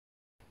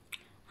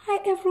Hi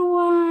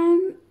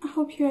everyone, I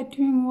hope you are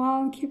doing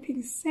well and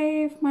keeping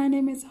safe. My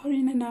name is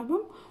Harina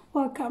Nabam.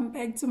 Welcome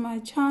back to my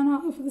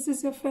channel. If this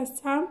is your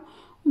first time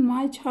on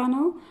my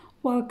channel,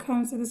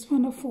 welcome to this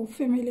wonderful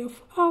family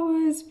of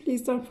ours.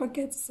 Please don't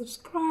forget to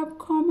subscribe,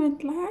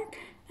 comment, like,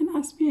 and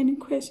ask me any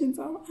questions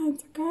I'll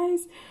answer,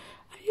 guys.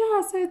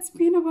 Yeah, so it's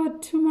been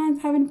about 2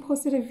 months I haven't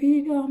posted a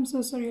video. I'm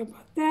so sorry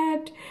about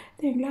that.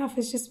 I think life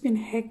has just been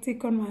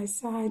hectic on my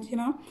side,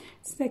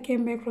 since I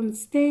came back from the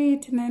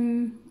States and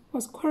then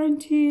was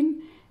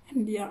quarantined.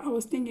 And yeah, I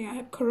was thinking I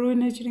had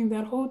corona during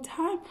that whole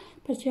time,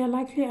 but yeah,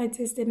 luckily I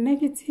tested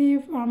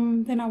negative.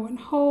 Then I went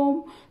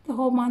home. The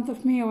whole month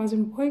of May I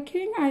wasn't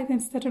working. I then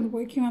started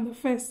working on the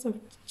 1st of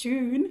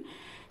June.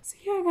 So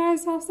yeah,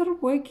 guys, I started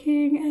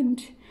working, and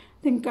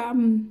I think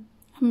I'm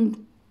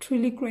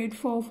truly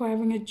grateful for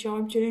having a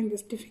job during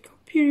this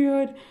difficult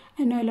period.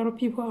 I know a lot of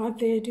people out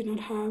there do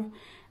not have,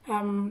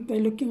 they're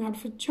looking out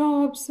for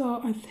jobs, so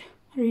I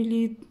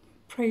really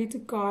pray to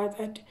God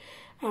that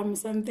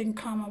something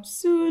come up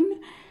soon.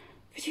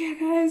 But yeah,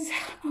 guys,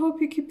 I hope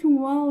you're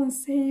keeping well and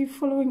safe,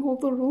 following all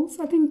the rules.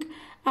 I think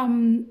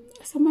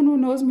someone who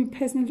knows me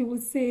personally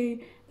would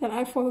say that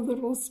I follow the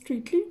rules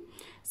strictly.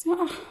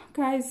 So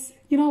guys,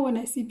 when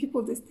I see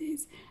people these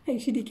days, I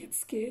actually get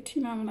scared.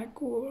 I'm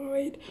like, oh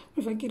wait,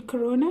 what if I get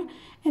corona?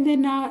 And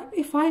then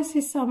if I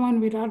see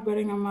someone without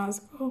wearing a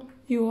mask,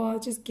 you all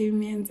just give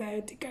me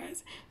anxiety,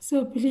 guys.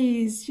 So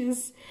please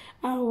just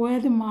wear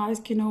the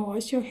mask,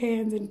 wash your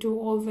hands and do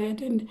all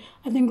that. And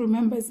I think,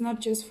 remember, it's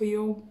not just for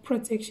your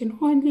protection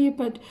only,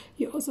 but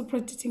you're also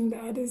protecting the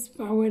others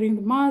by wearing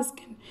the mask.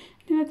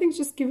 And I think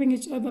just giving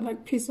each other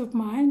like peace of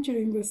mind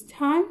during this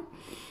time.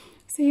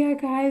 So yeah,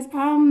 guys,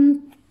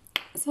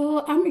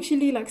 so I'm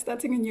actually like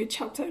starting a new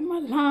chapter in my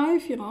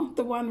life,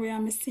 the one where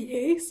I'm a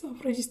CA. So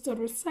I've registered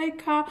with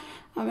SAICA.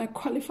 I'm a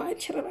qualified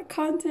chartered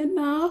accountant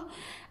now.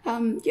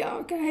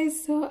 Yeah,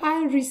 guys, so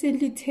I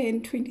recently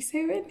turned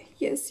 27.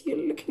 Yes, you're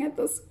looking at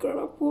this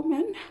grown-up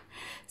woman.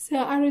 So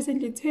I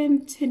recently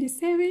turned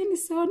 27.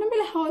 So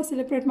normally how I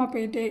celebrate my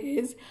birthday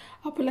is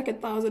I'll put like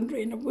 1,000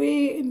 rand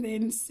away and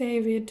then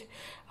save it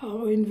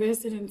or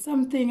invest it in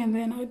something, and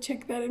then I'll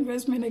check that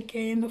investment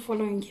again the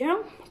following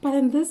year. But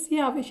in this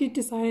year, I've actually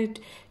decided,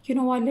 you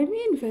know what, let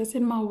me invest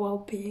in my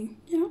well-being.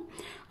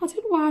 I'll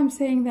tell you why I'm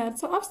saying that.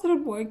 So I've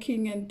started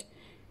working, and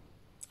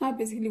I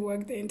basically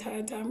work the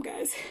entire time,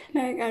 guys.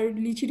 Like, I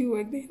literally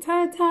work the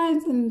entire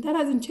time, and that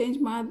hasn't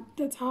changed.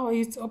 That's how I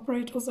used to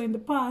operate also in the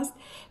past.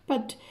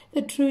 But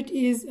the truth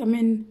is,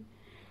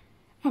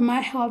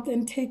 my health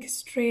and take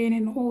strain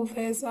and all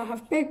this. I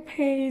have back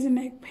pains and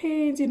neck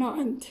pains,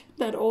 and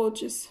that all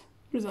just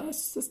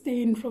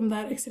sustained from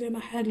that accident I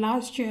had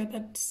last year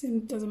that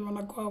doesn't want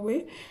to go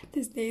away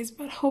these days.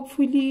 But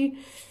hopefully,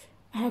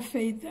 I have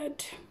faith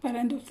that by the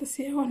end of this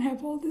year I won't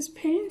have all these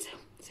pains.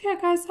 So yeah,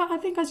 guys, I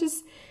think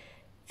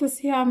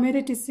this year I made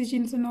a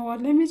decision to know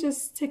what, let me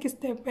just take a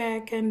step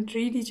back and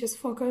really just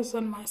focus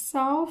on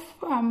myself.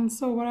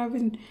 So what I've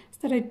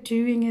started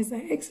doing is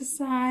I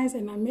exercise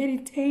and I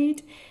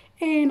meditate,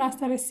 and I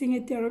started seeing a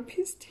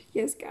therapist.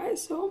 Yes,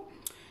 guys, so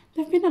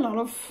there have been a lot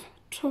of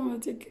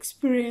traumatic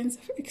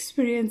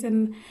experience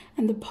in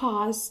the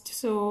past.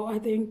 So I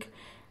think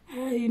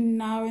I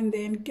now and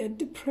then get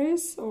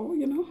depressed, or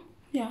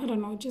I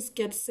don't know, just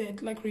get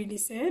sad, like really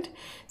sad.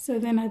 So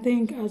then I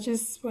think I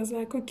just was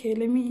like, okay,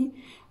 let me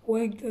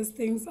work those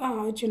things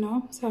out,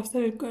 So I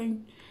started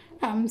going,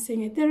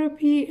 seeing a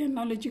therapy, and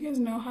I'll let you guys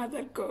know how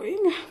that's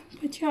going.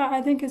 But yeah,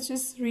 I think it's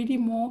just really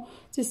more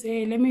to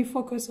say, let me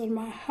focus on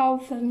my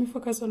health, let me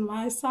focus on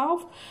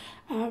myself,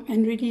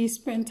 and really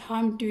spend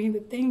time doing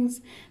the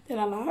things that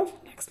I love,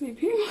 like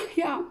sleeping.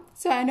 Yeah,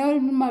 so I know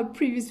in my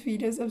previous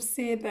videos I've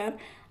said that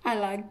I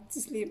like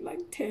to sleep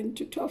like 10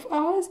 to 12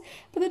 hours.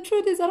 But the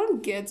truth is, I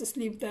don't get to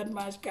sleep that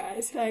much,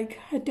 guys. Like,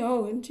 I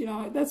don't,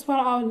 That's what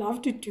I would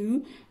love to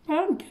do. But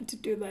I don't get to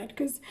do that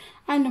because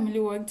I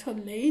normally work till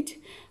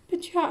late.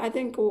 But yeah, I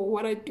think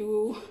what I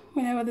do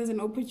whenever there's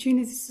an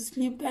opportunity to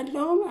sleep that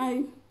long,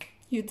 I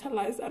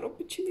utilize that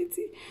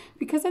opportunity,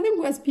 because I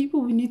think as people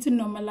we need to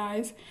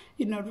normalize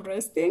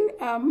resting.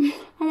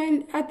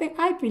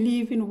 I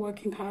believe in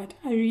working hard.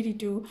 I really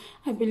do.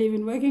 I believe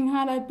in working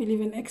hard. I believe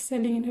in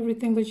excelling in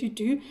everything that you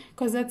do,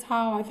 because that's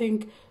how I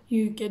think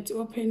you get to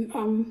open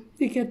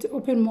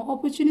more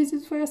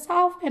opportunities for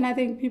yourself. And I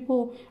think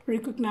people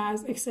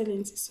recognize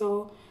excellence.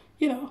 So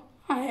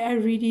I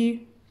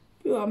really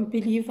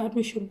believe that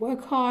we should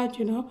work hard,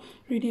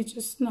 really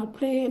just not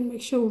play, and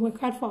make sure we work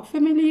hard for our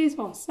families,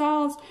 for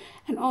ourselves,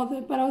 and all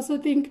that. But I also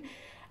think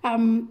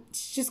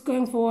just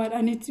going forward,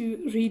 I need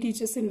to really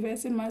just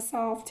invest in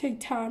myself, take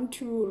time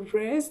to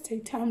rest,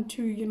 take time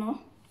to,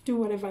 do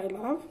whatever I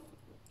love.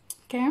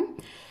 Okay,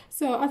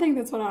 so I think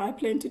that's what I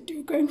plan to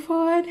do going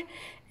forward.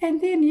 And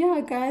then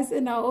yeah, guys,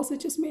 and I'll also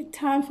just make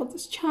time for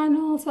this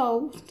channel.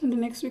 So in the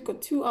next week or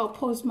two, I'll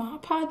post my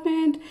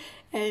apartment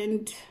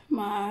and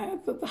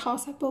the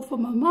house I built for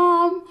my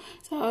mom.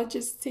 So I'll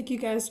just take you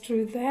guys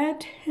through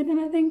that. And then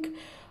I think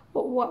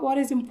what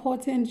is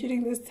important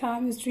during this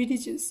time is really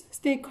just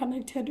stay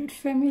connected with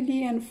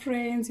family and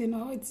friends. You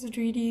know, it's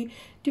really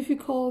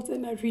difficult,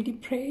 and I really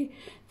pray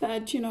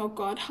that, you know,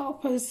 God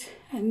help us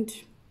and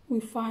we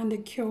find a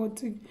cure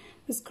to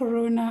this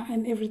corona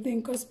and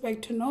everything goes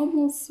back to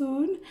normal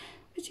soon.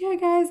 But yeah,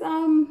 guys,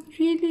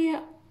 really,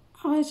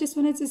 I just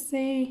wanted to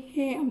say,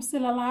 hey, I'm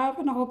still alive,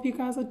 and I hope you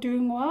guys are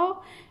doing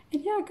well.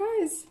 And yeah,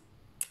 guys,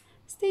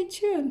 stay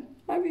tuned.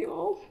 Love you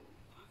all.